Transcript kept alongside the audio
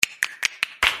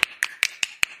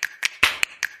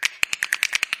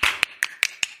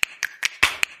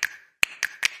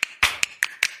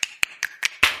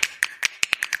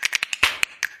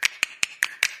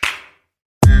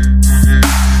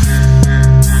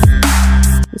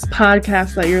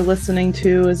podcast that you're listening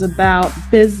to is about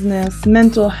business,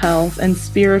 mental health, and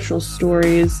spiritual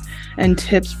stories and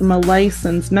tips from a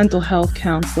licensed mental health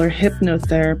counselor,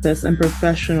 hypnotherapist, and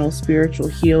professional spiritual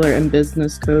healer and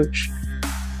business coach.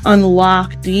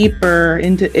 Unlock deeper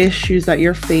into issues that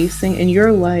you're facing in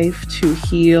your life to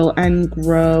heal and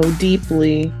grow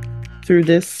deeply through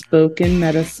this spoken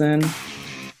medicine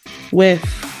with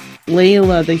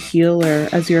Leyla the healer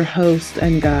as your host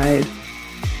and guide.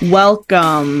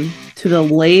 Welcome to the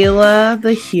Leyla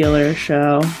the Healer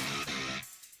Show.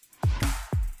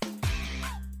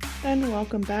 And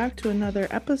welcome back to another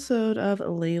episode of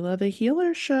Leyla the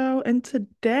Healer Show. And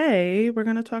today we're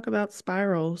going to talk about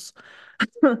spirals.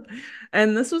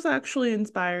 And this was actually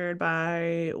inspired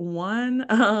by one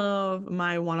of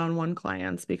my one-on-one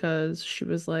clients because she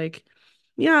was like,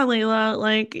 yeah,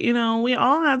 Leyla, we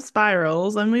all have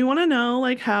spirals and we want to know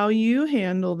how you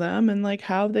handle them and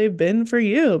how they've been for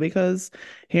you, because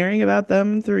hearing about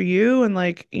them through you and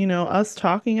us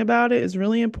talking about it is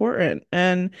really important.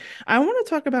 And I want to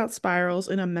talk about spirals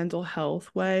in a mental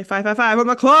health way. 555 on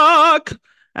the clock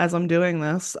as I'm doing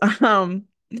this.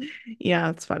 Yeah,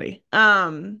 it's funny.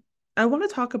 I want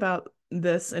to talk about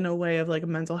this in a way of a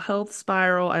mental health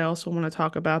spiral. I also want to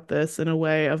talk about this in a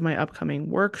way of my upcoming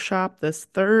workshop this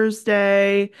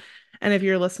Thursday. And if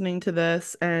you're listening to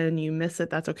this and you miss it,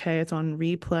 that's okay. It's on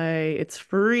replay. It's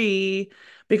free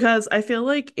because I feel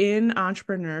like in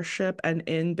entrepreneurship and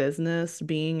in business,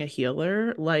 being a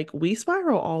healer, we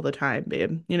spiral all the time,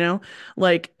 babe,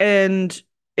 and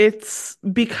it's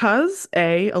because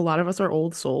a lot of us are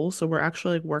old souls, so we're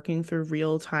actually working through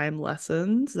real-time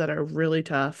lessons that are really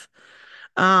tough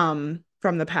from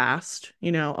the past,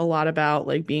 a lot about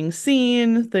being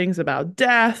seen, things about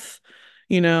death,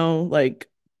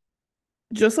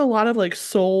 just a lot of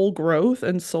soul growth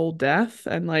and soul death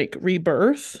and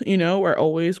rebirth, we're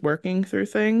always working through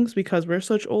things because we're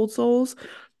such old souls.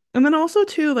 And then also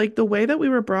too, the way that we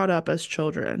were brought up as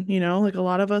children, a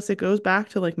lot of us, it goes back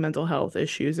to mental health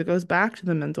issues. It goes back to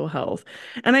the mental health.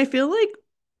 And I feel like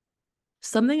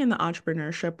something in the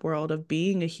entrepreneurship world of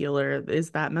being a healer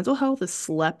is that mental health is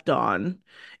slept on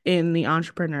in the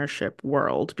entrepreneurship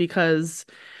world because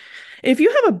if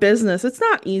you have a business, it's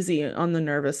not easy on the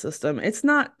nervous system. It's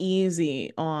not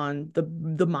easy on the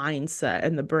mindset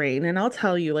and the brain. And I'll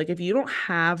tell you, if you don't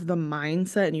have the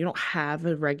mindset and you don't have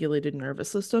a regulated nervous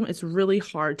system, it's really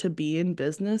hard to be in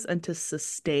business and to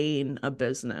sustain a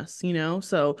business,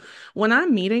 So when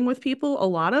I'm meeting with people, a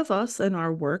lot of us in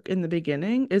our work in the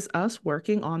beginning is us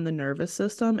working on the nervous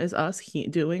system, is us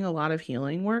doing a lot of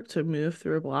healing work to move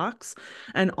through blocks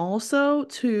and also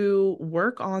to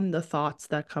work on the thoughts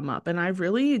that come up. And I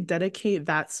really dedicate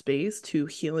that space to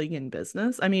healing in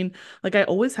business. I mean, I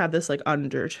always have this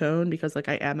undertone because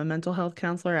I am a mental health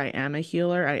counselor, I am a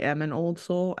healer, I am an old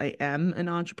soul, I am an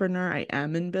entrepreneur, I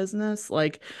am in business.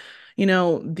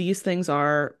 These things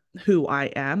are who I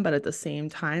am, but at the same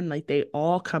time, they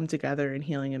all come together in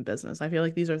healing in business. I feel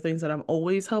like these are things that I'm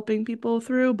always helping people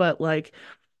through, but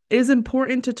is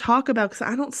important to talk about because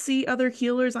I don't see other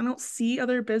healers, I don't see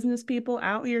other business people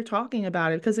out here talking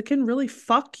about it because it can really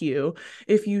fuck you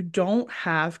if you don't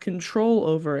have control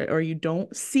over it or you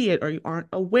don't see it or you aren't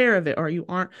aware of it or you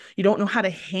don't know how to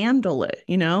handle it,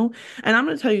 And I'm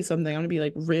going to tell you something, I'm going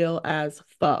to be real as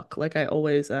fuck, like I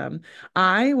always am.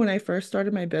 When I first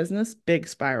started my business, big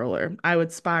spiraler. I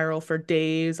would spiral for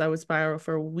days, I would spiral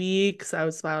for weeks, I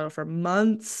would spiral for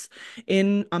months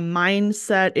in a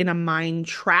mindset, in a mind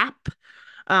trap,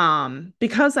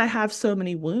 because I have so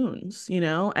many wounds,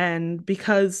 and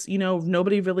because,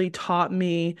 nobody really taught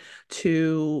me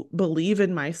to believe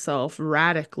in myself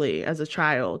radically as a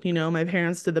child. My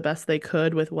parents did the best they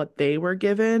could with what they were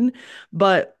given,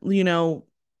 but,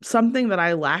 something that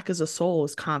I lack as a soul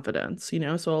is confidence,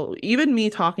 So even me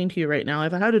talking to you right now,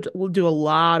 I've had to do a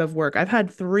lot of work. I've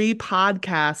had 3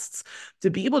 podcasts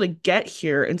to be able to get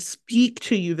here and speak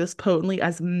to you this potently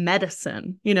as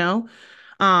medicine,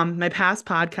 My past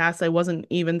podcasts, I wasn't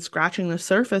even scratching the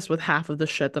surface with half of the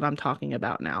shit that I'm talking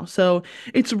about now. So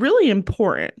it's really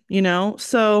important,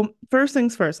 So first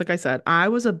things first, like I said, I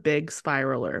was a big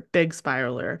spiraler, big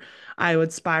spiraler. I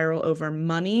would spiral over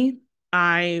money.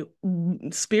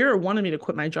 Spirit wanted me to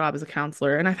quit my job as a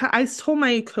counselor. And I told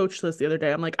my coach this the other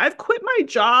day. I'm like, I've quit my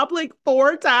job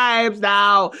 4 times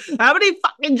now. How many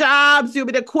fucking jobs do you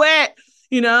want me to quit?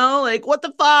 What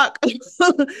the fuck?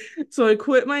 So I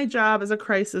quit my job as a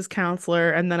crisis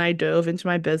counselor and then I dove into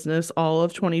my business all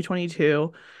of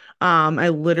 2022. I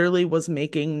literally was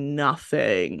making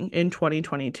nothing in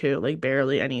 2022,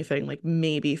 barely anything,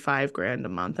 maybe 5 grand a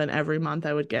month. And every month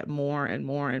I would get more and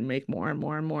more and make more and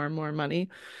more and more and more money.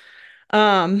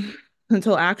 Um,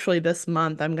 until actually this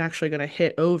month. I'm actually going to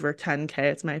hit over 10K.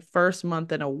 It's my first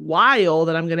month in a while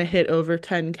that I'm going to hit over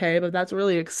 10K, but that's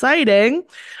really exciting,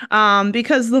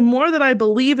 because the more that I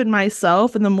believe in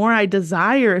myself and the more I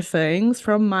desire things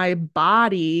from my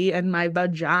body and my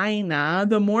vagina,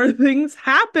 the more things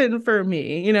happen for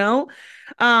me, you know?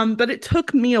 But it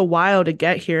took me a while to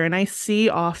get here. And I see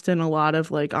often a lot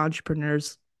of like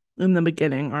entrepreneurs in the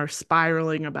beginning are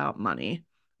spiraling about money.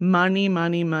 Money,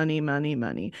 money, money, money,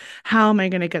 money. How am I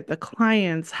going to get the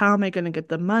clients? How am I going to get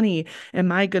the money?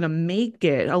 Am I going to make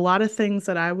it? A lot of things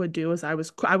that I would do is I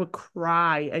would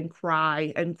cry and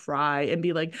cry and cry and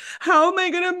be like, how am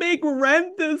I going to make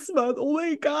rent this month? Oh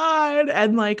my God.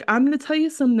 And like, I'm going to tell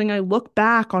you something. I look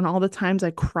back on all the times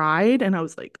I cried and I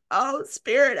was like, oh,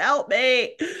 Spirit, help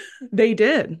me. They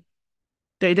did.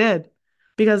 They did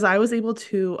because I was able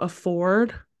to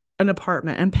afford an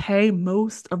apartment and pay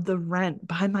most of the rent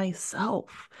by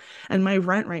myself. And my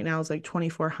rent right now is like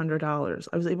 $2,400.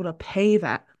 I was able to pay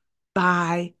that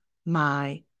by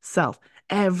myself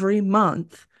every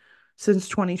month since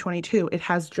 2022. It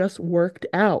has just worked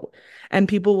out. And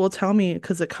people will tell me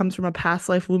because it comes from a past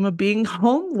life womb of being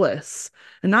homeless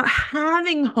and not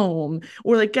having home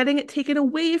or like getting it taken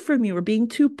away from you or being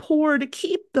too poor to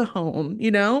keep the home,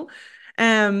 you know?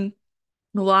 And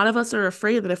a lot of us are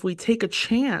afraid that if we take a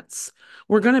chance,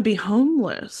 we're going to be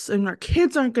homeless and our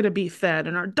kids aren't going to be fed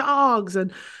and our dogs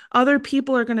and other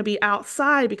people are going to be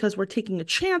outside because we're taking a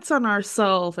chance on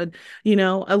ourselves. And, you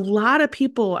know, a lot of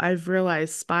people I've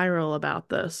realized spiral about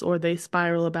this or they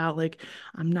spiral about like,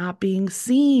 I'm not being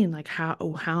seen. Like, how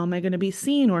am I going to be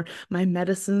seen? Or my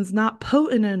medicine's not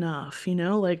potent enough, you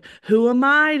know, like, who am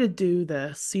I to do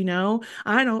this? You know,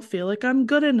 I don't feel like I'm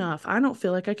good enough. I don't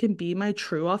feel like I can be my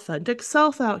true, authentic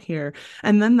self out here.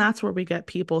 And then that's where we get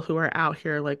people who are out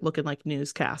here like looking like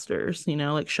newscasters, you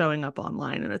know, like showing up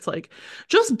online. And it's like,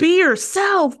 just be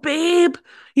yourself, babe.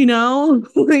 You know,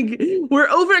 like we're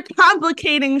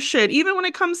overcomplicating shit, even when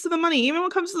it comes to the money, even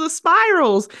when it comes to the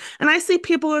spirals. And I see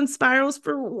people in spirals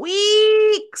for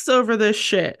weeks over this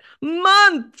shit,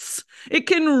 months. It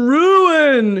can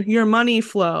ruin your money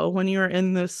flow when you're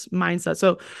in this mindset.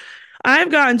 So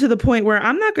I've gotten to the point where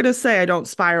I'm not going to say I don't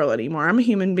spiral anymore. I'm a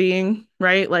human being,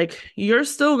 right? Like you're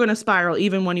still going to spiral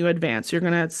even when you advance. You're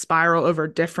going to spiral over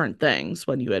different things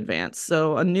when you advance.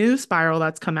 So a new spiral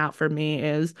that's come out for me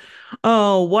is,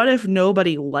 oh, what if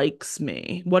nobody likes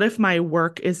me? What if my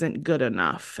work isn't good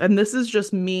enough? And this is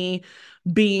just me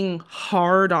being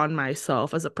hard on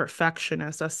myself as a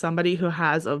perfectionist, as somebody who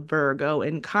has a Virgo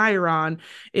in Chiron,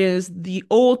 is the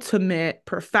ultimate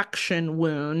perfection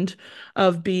wound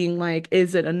of being like,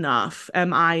 is it enough?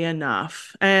 Am I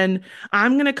enough? And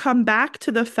I'm going to come back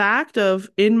to the fact of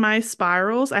in my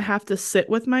spirals, I have to sit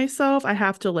with myself. I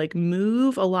have to like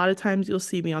move. A lot of times you'll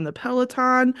see me on the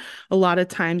Peloton. A lot of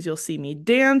times you'll see me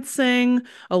dancing.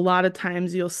 A lot of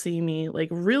times you'll see me like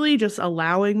really just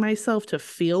allowing myself to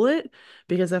feel it.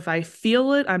 Because if I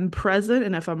feel it, I'm present.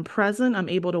 And if I'm present, I'm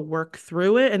able to work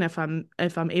through it. And if I'm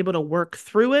able to work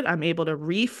through it, I'm able to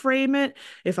reframe it.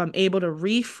 If I'm able to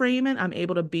reframe it, I'm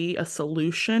able to be a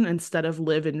solution instead of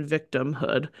live in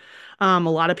victimhood. A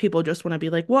lot of people just want to be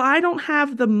like, well, I don't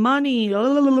have the money.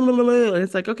 And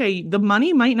it's like, okay, the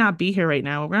money might not be here right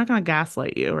now. We're not going to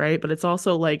gaslight you, right? But it's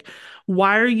also like,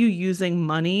 why are you using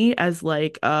money as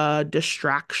like a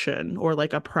distraction or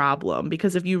like a problem?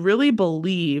 Because if you really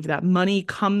believe that money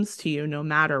comes to you no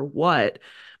matter what,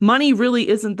 money really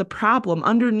isn't the problem.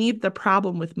 Underneath the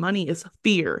problem with money is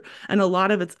fear. And a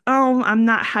lot of it's, oh,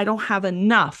 I don't have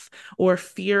enough, or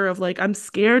fear of like, I'm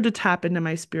scared to tap into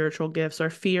my spiritual gifts,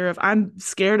 or fear of, I'm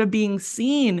scared of being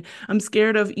seen. I'm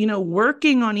scared of, you know,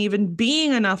 working on even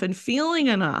being enough and feeling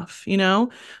enough, you know?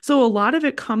 So a lot of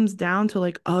it comes down to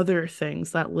like other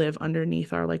things that live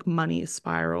underneath our like money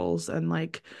spirals and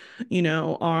like, you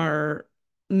know, our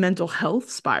mental health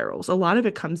spirals. A lot of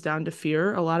it comes down to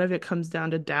fear. A lot of it comes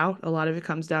down to doubt. A lot of it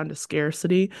comes down to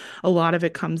scarcity. A lot of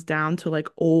it comes down to like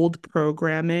old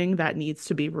programming that needs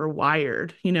to be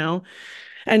rewired, you know,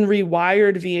 and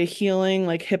rewired via healing,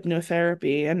 like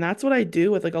hypnotherapy. And that's what I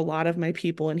do with like a lot of my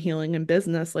people in healing and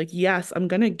business. Like, yes, I'm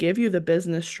going to give you the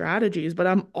business strategies, but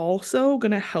I'm also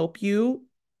going to help you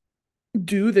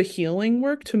do the healing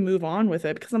work to move on with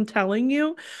it, because I'm telling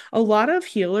you, a lot of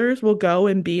healers will go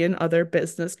and be in other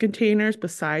business containers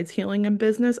besides healing and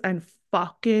business and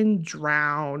fucking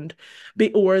drowned,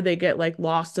 or they get like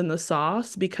lost in the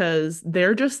sauce because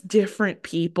they're just different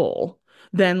people.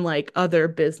 than like other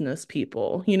business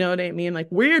people. You know what I mean? Like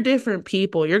we're different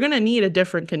people. You're gonna need a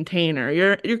different container.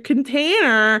 Your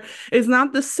container is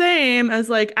not the same as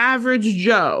like average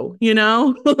Joe, you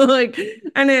know? Like,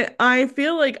 and I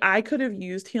feel like I could have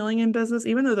used healing in business,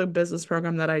 even though the business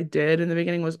program that I did in the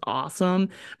beginning was awesome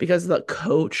because the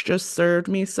coach just served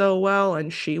me so well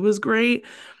and she was great.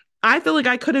 I feel like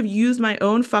I could have used my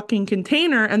own fucking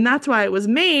container, and that's why it was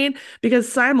made.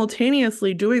 Because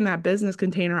simultaneously doing that business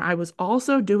container, I was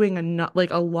also doing like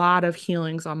a lot of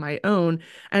healings on my own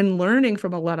and learning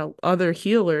from a lot of other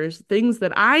healers, things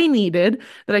that I needed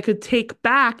that I could take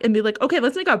back and be like, okay,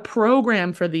 let's make a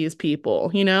program for these people,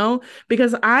 you know,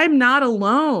 because I'm not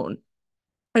alone.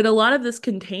 And a lot of this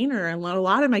container and a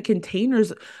lot of my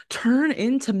containers turn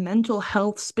into mental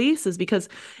health spaces because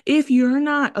if you're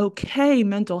not okay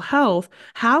mental health,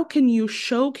 how can you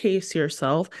showcase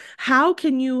yourself? How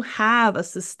can you have a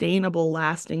sustainable,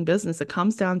 lasting business? It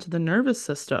comes down to the nervous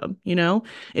system, you know?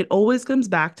 It always comes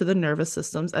back to the nervous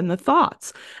systems and the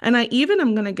thoughts. And I even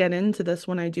am going to get into this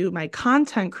when I do my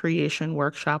content creation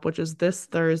workshop, which is this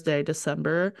Thursday,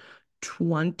 December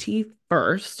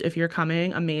 21st. If you're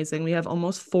coming, amazing. We have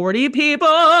almost 40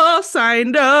 people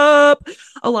signed up.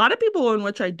 A lot of people in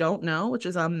which I don't know, which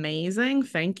is amazing.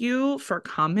 Thank you for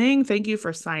coming. Thank you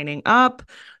for signing up.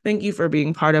 Thank you for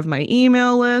being part of my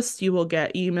email list. You will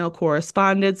get email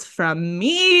correspondence from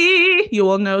me. You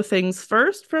will know things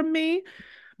first from me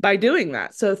by doing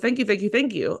that. So thank you, thank you,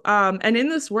 thank you. And in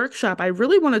this workshop, I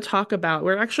really want to talk about,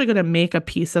 we're actually going to make a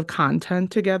piece of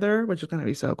content together, which is going to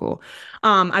be so cool.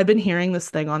 I've been hearing this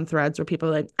thing on threads where people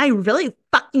are like, I really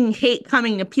fucking hate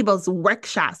coming to people's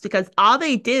workshops because all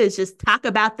they do is just talk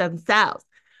about themselves.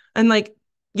 And like,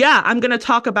 yeah, I'm going to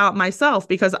talk about myself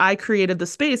because I created the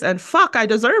space and fuck, I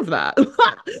deserve that.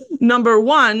 Number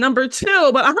one. Number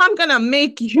two, but I'm going to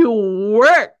make you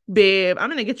work, babe. I'm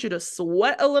going to get you to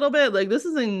sweat a little bit. Like, this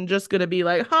isn't just going to be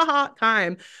like, haha,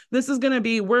 time. This is going to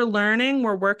be, we're learning,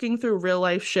 we're working through real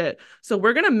life shit. So,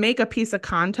 we're going to make a piece of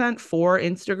content for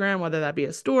Instagram, whether that be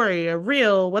a story, a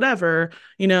reel, whatever,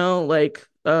 you know, like,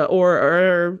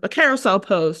 or a carousel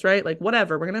post, right? Like,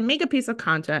 whatever. We're going to make a piece of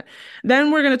content. Then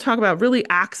we're going to talk about really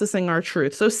accessing our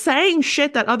truth. So saying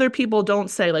shit that other people don't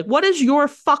say, like, what is your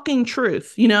fucking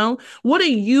truth? You know, what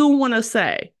do you want to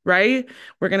say? Right?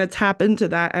 We're going to tap into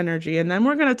that energy. And then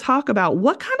we're going to talk about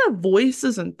what kind of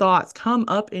voices and thoughts come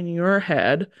up in your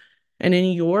head and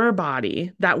in your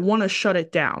body that want to shut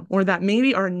it down or that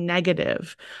maybe are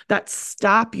negative, that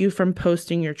stop you from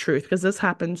posting your truth, because this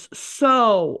happens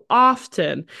so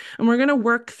often. And we're going to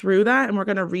work through that and we're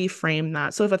going to reframe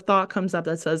that. So if a thought comes up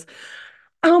that says,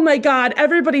 oh my God,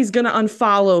 everybody's gonna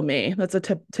unfollow me. That's a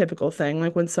typical thing.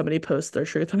 Like when somebody posts their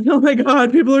truth, I'm like, oh my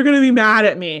God, people are gonna be mad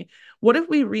at me. What if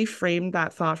we reframed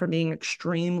that thought from being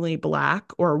extremely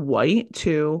black or white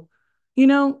to, you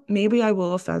know, maybe I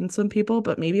will offend some people,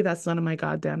 but maybe that's none of my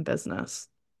goddamn business.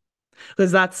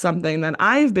 Because that's something that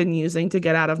I've been using to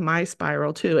get out of my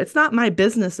spiral too. It's not my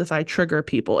business if I trigger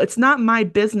people. It's not my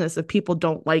business if people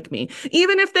don't like me.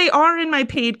 Even if they are in my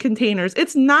paid containers,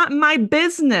 it's not my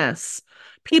business.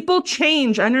 People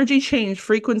change, energy change,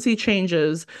 frequency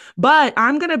changes, but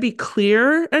I'm going to be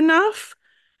clear enough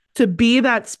to be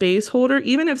that space holder.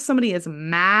 Even if somebody is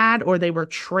mad or they were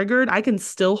triggered, I can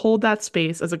still hold that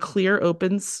space as a clear,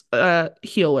 open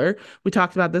healer. We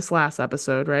talked about this last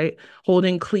episode, right?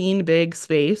 Holding clean, big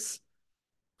space,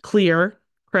 clear,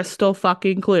 crystal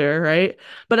fucking clear, right?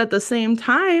 But at the same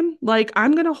time, like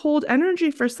I'm gonna hold energy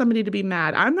for somebody to be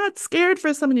mad. I'm not scared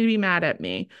for somebody to be mad at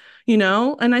me, you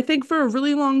know? And I think for a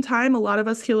really long time, a lot of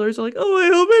us healers are like, oh, I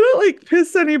hope I don't like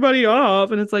piss anybody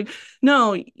off. And it's like,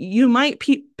 no, you might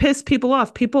piss people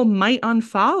off. People might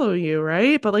unfollow you,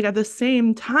 right? But like at the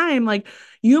same time, like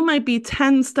you might be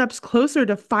 10 steps closer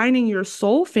to finding your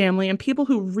soul family and people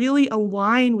who really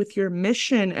align with your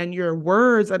mission and your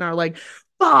words and are like,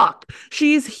 fuck,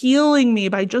 she's healing me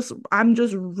by I'm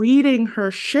just reading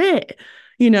her shit.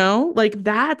 You know, like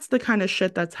that's the kind of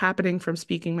shit that's happening from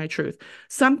speaking my truth.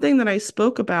 Something that I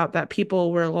spoke about that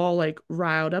people were all like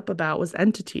riled up about was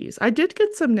entities. I did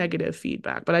get some negative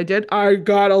feedback, but I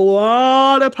got a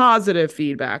lot of positive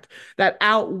feedback that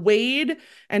outweighed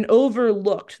and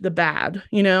overlooked the bad,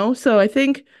 you know? So I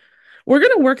think we're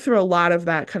going to work through a lot of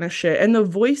that kind of shit. And the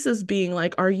voices being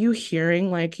like, are you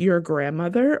hearing like your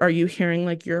grandmother? Are you hearing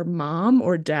like your mom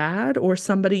or dad or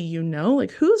somebody you know? Like,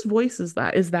 whose voice is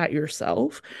that? Is that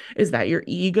yourself? Is that your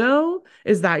ego?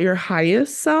 Is that your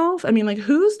highest self? I mean, like,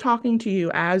 who's talking to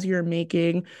you as you're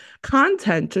making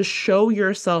content to show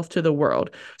yourself to the world.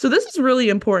 So this is really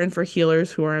important for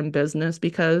healers who are in business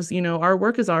because, our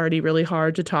work is already really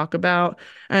hard to talk about.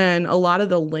 And a lot of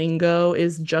the lingo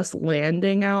is just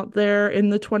landing out there in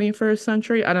the 21st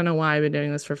century. I don't know why I've been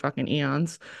doing this for fucking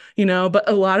eons, but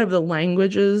a lot of the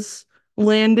languages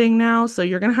landing now. So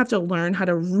you're going to have to learn how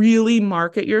to really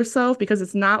market yourself because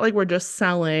it's not like we're just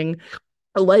selling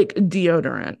like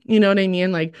deodorant. You know what I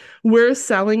mean? Like we're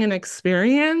selling an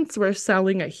experience, we're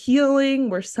selling a healing,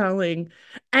 we're selling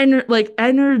like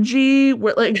energy.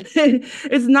 We're like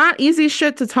it's not easy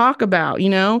shit to talk about,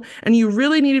 And you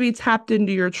really need to be tapped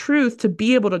into your truth to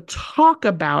be able to talk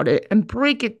about it and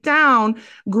break it down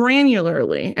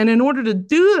granularly. And in order to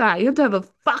do that, you have to have a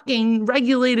fucking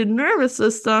regulated nervous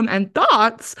system and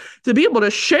thoughts to be able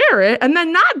to share it and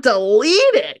then not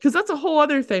delete it. Because that's a whole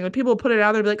other thing. When people put it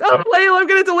out there, be like, oh, Layla, I'm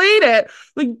going to delete it.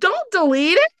 Like, don't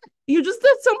delete it. You just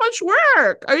did so much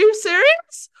work. Are you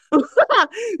serious?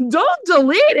 Don't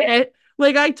delete it.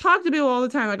 Like, I talk to people all the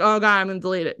time, like, oh, God, I'm going to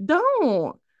delete it.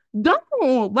 Don't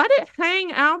let it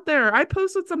hang out there. I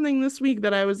posted something this week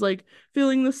that I was like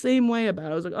feeling the same way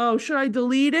about. I was like, oh, should I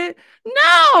delete it?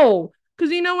 No,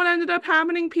 because you know what ended up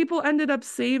happening? People ended up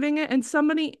saving it, and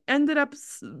somebody ended up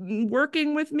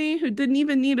working with me who didn't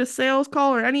even need a sales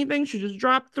call or anything. She just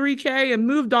dropped 3K and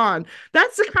moved on.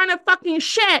 That's the kind of fucking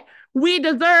shit we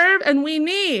deserve and we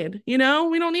need. We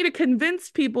don't need to convince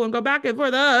people and go back and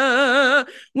forth.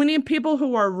 We need people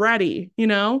who are ready.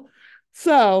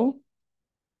 So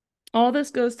all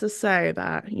this goes to say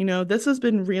that, this has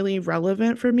been really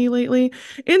relevant for me lately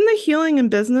in the healing and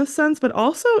business sense, but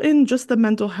also in just the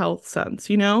mental health sense.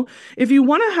 If you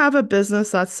want to have a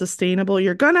business that's sustainable,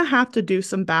 you're going to have to do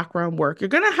some background work. You're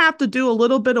going to have to do a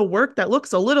little bit of work that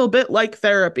looks a little bit like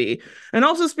therapy and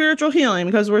also spiritual healing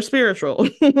because we're spiritual,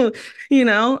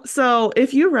 So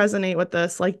if you resonate with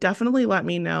this, like definitely let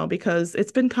me know because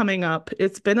it's been coming up.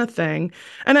 It's been a thing.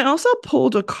 And I also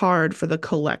pulled a card for the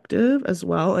collective as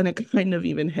well, and it kind of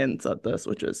even hints at this,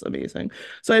 which is amazing.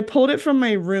 So I pulled it from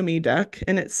my Rumi deck,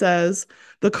 and it says,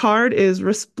 the card is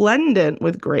resplendent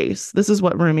with grace. This is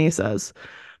what Rumi says.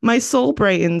 My soul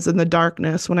brightens in the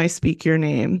darkness when I speak your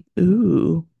name.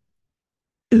 Ooh,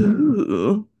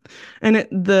 ooh. And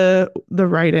the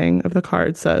writing of the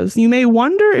card says, you may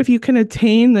wonder if you can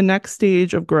attain the next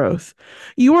stage of growth.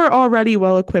 You are already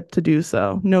well equipped to do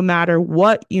so, no matter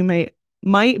what you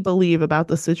might believe about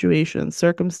the situation,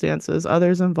 circumstances,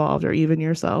 others involved, or even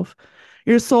yourself.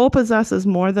 Your soul possesses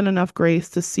more than enough grace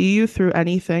to see you through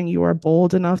anything you are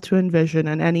bold enough to envision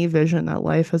and any vision that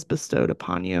life has bestowed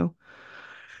upon you.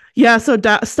 Yeah, so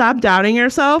stop doubting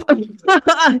yourself.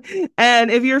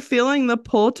 And if you're feeling the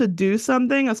pull to do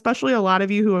something, especially a lot of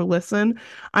you who are listen,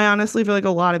 I honestly feel like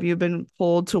a lot of you have been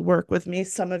pulled to work with me.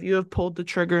 Some of you have pulled the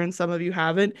trigger and some of you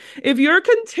haven't. If you're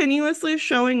continuously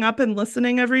showing up and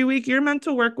listening every week, you're meant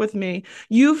to work with me.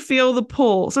 You feel the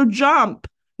pull. So jump,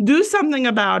 do something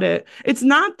about it. It's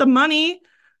not the money.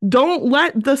 Don't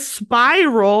let the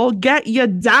spiral get you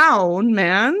down,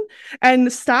 man,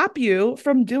 and stop you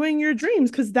from doing your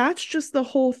dreams because that's just the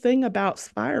whole thing about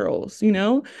spirals.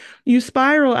 You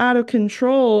spiral out of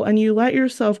control and you let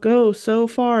yourself go so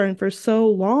far and for so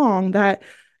long that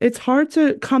it's hard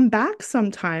to come back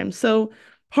sometimes. So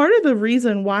part of the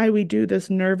reason why we do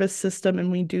this nervous system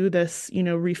and we do this,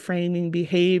 reframing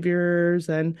behaviors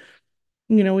and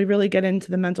we really get into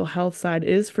the mental health side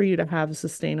is for you to have a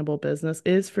sustainable business,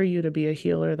 is for you to be a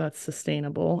healer that's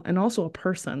sustainable and also a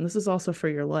person. This is also for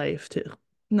your life too,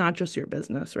 not just your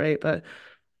business, right? But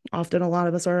often a lot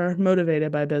of us are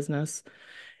motivated by business.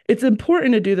 It's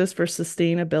important to do this for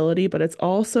sustainability, but it's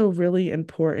also really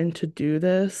important to do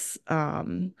this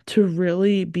to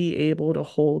really be able to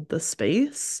hold the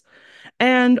space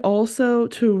and also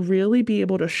to really be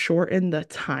able to shorten the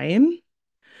time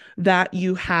that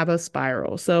you have a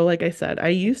spiral. So, like I said, I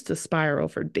used to spiral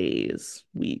for days,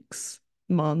 weeks,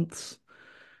 months.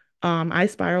 I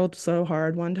spiraled so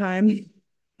hard one time.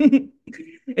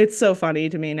 It's so funny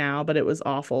to me now, but it was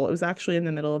awful. It was actually in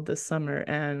the middle of this summer,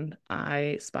 and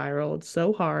I spiraled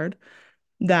so hard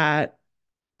that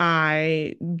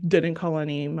I didn't call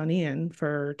any money in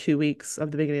for 2 weeks of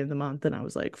the beginning of the month. And I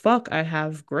was like, fuck, I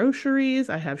have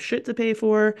groceries, I have shit to pay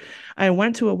for. I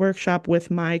went to a workshop with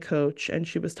my coach, and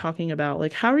she was talking about,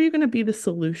 like, how are you going to be the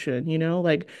solution?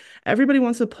 Like, everybody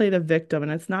wants to play the victim.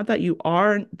 And it's not that you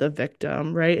aren't the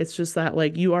victim, right? It's just that,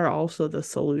 like, you are also the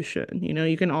solution.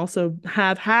 You can also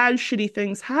have had shitty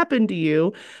things happen to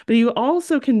you, but you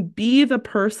also can be the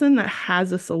person that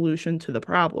has a solution to the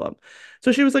problem.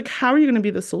 So she was like, how are you going to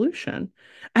be the solution?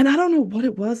 And I don't know what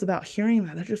it was about hearing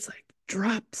that. That just like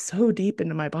dropped so deep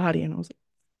into my body. And I was like,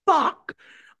 fuck,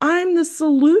 I'm the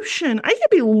solution. I could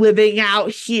be living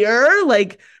out here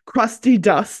like crusty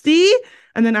dusty.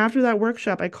 And then after that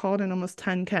workshop, I called in almost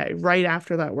 10K right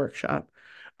after that workshop.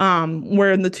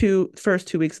 Where in the first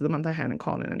 2 weeks of the month I hadn't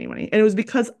called in any money. And it was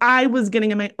because I was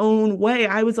getting in my own way.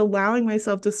 I was allowing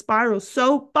myself to spiral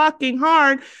so fucking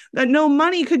hard that no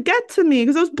money could get to me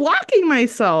because I was blocking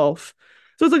myself.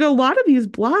 So it's like a lot of these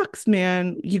blocks,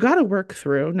 man, you got to work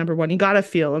through. Number one, you got to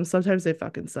feel them. Sometimes they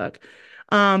fucking suck.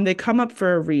 They come up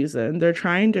for a reason. They're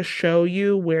trying to show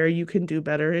you where you can do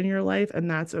better in your life, and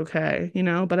that's okay, you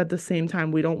know? But at the same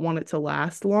time, we don't want it to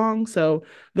last long. So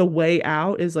the way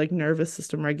out is like nervous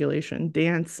system regulation,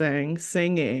 dancing,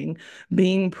 singing,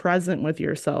 being present with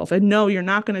yourself. And no, you're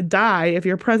not going to die if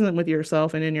you're present with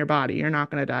yourself and in your body. You're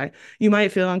not going to die. You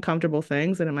might feel uncomfortable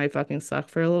things and it might fucking suck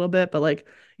for a little bit, but like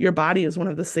your body is one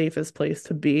of the safest place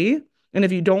to be. And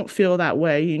if you don't feel that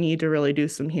way, you need to really do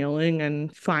some healing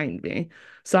and find me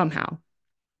somehow.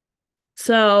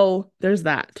 So there's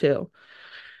that too.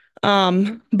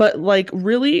 But like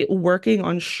really working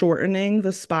on shortening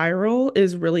the spiral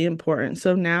is really important.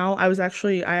 So now I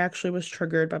actually was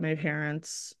triggered by my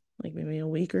parents like maybe a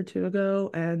week or two ago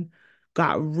and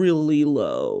got really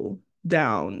low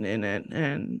down in it.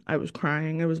 And I was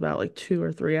crying. It was about like 2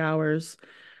 or 3 hours.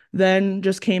 Then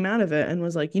just came out of it and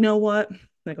was like, you know what?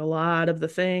 Like a lot of the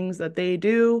things that they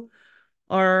do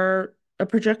are a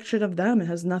projection of them. It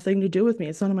has nothing to do with me.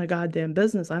 It's none of my goddamn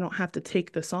business. I don't have to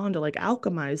take this on to like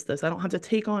alchemize this. I don't have to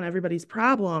take on everybody's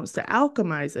problems to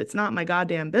alchemize it. It's not my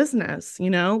goddamn business,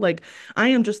 you know? Like I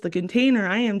am just the container.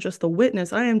 I am just the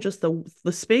witness. I am just the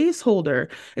space holder.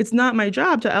 It's not my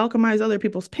job to alchemize other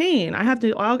people's pain. I have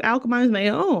to alchemize my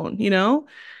own, you know?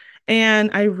 And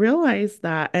I realized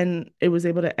that, and it was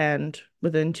able to end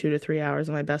within 2 to 3 hours.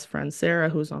 And my best friend, Sarah,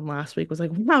 who's on last week, was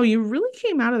like, wow, you really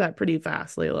came out of that pretty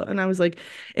fast, Leyla. And I was like,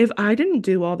 if I didn't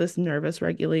do all this nervous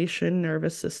regulation,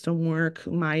 nervous system work,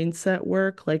 mindset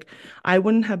work, like I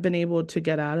wouldn't have been able to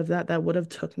get out of that. That would have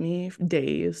took me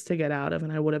days to get out of,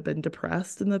 and I would have been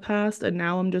depressed in the past. And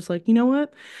now I'm just like, you know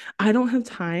what? I don't have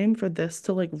time for this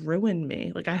to like ruin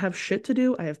me. Like I have shit to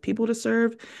do. I have people to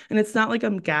serve. And it's not like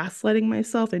I'm gaslighting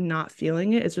myself and not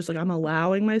feeling it. It's just like I'm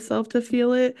allowing myself to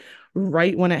feel it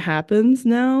right when it happens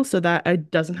now so that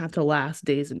it doesn't have to last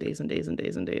days and days and days and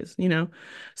days and days, you know?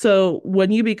 So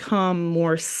when you become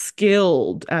more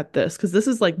skilled at this, because this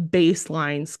is like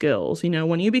baseline skills, you know,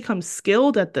 when you become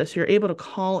skilled at this, you're able to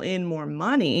call in more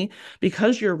money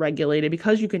because you're regulated,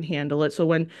 because you can handle it. So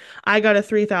when I got a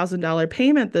 $3,000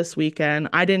 payment this weekend,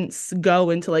 I didn't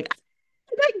go into like,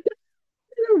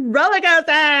 roller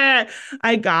coaster.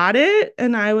 I got it,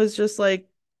 and I was just like,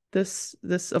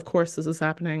 of course, this is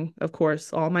happening. Of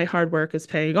course, all my hard work is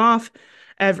paying off.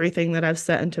 Everything that I've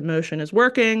set into motion is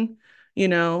working. You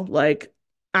know, like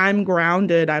I'm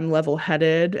grounded, I'm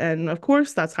level-headed, and of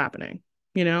course that's happening.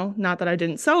 You know, not that I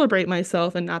didn't celebrate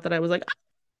myself and not that I was like,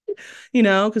 you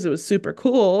know, because it was super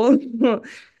cool.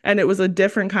 And it was a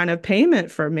different kind of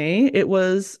payment for me.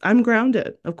 I'm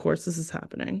grounded. Of course, this is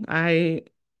happening.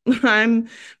 I'm,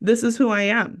 this is who I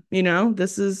am, you know,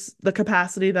 this is the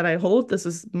capacity that I hold. This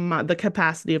is the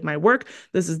capacity of my work.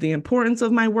 This is the importance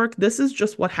of my work. This is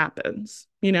just what happens,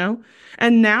 you know?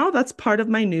 And now that's part of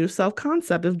my new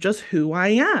self-concept of just who I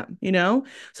am, you know?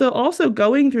 So also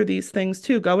going through these things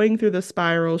too, going through the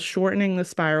spirals, shortening the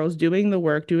spirals, doing the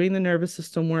work, doing the nervous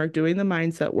system work, doing the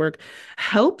mindset work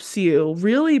helps you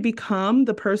really become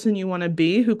the person you want to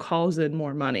be who calls in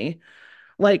more money.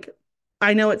 Like,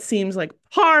 I know it seems like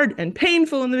hard and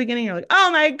painful in the beginning. You're like,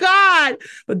 oh my God.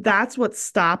 But that's what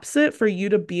stops it for you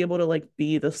to be able to like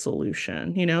be the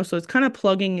solution, you know? So it's kind of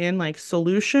plugging in like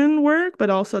solution work,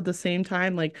 but also at the same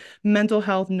time, like mental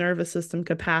health, nervous system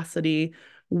capacity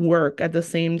work at the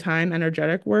same time,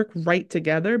 energetic work right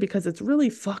together because it's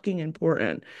really fucking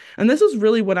important. And this is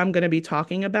really what I'm going to be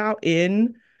talking about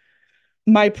in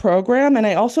my program. And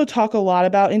I also talk a lot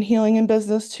about in healing in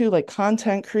business too, like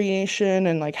content creation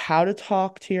and like how to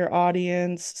talk to your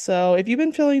audience. So if you've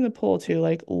been feeling the pull too,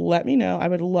 like let me know. I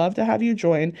would love to have you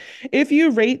join. If you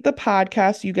rate the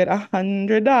podcast, you get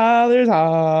 $100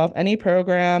 off any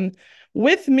program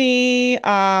with me.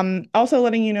 Also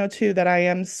letting you know too that I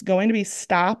am going to be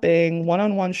stopping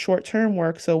one-on-one short-term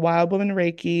work, so Wild Woman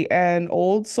Reiki and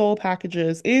Old Soul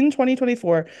packages in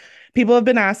 2024. People have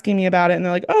been asking me about it and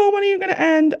they're like, oh, when are you going to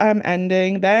end? I'm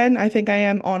ending. Then I think I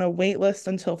am on a wait list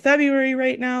until February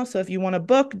right now. So if you want to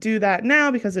book, do that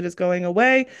now because it is going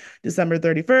away December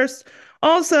 31st.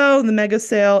 Also, the mega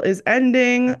sale is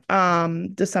ending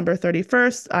December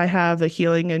 31st. I have a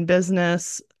healing in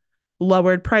business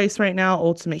lowered price right now,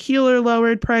 Ultimate Healer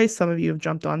lowered price. Some of you have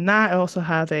jumped on that. I also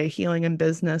have a healing in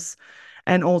business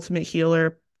and Ultimate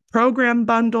Healer program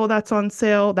bundle that's on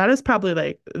sale. That is probably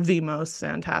like the most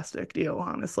fantastic deal,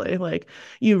 honestly. Like,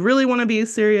 you really want to be a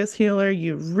serious healer.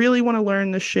 You really want to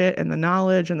learn the shit and the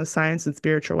knowledge and the science and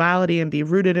spirituality and be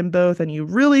rooted in both. And you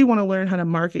really want to learn how to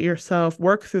market yourself,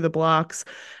 work through the blocks,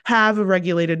 have a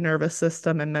regulated nervous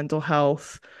system and mental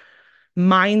health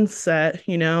mindset.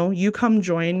 You come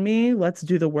join me, let's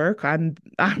do the work. I'm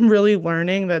really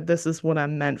learning that this is what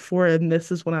I'm meant for, and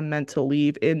this is what I'm meant to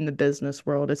leave in the business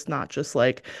world. It's not just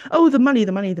like, oh, the money,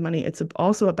 the money, the money. It's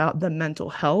also about the mental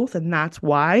health, and that's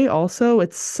why also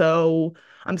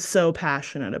I'm so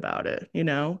passionate about it.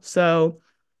 So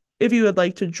if you would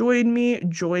like to join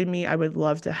me. I would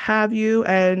love to have you,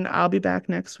 and I'll be back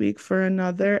next week for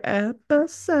another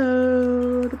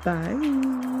episode.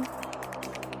 Bye.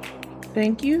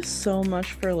 Thank you so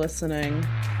much for listening.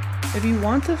 If you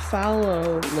want to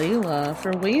follow Leyla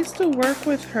for ways to work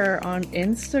with her on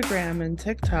Instagram and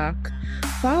TikTok,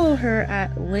 follow her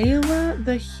at Leyla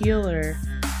the Healer.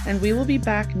 And we will be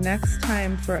back next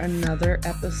time for another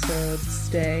episode.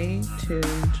 Stay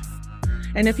tuned.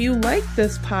 And if you like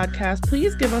this podcast,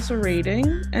 please give us a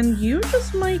rating, and you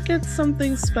just might get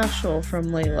something special from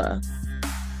Leyla.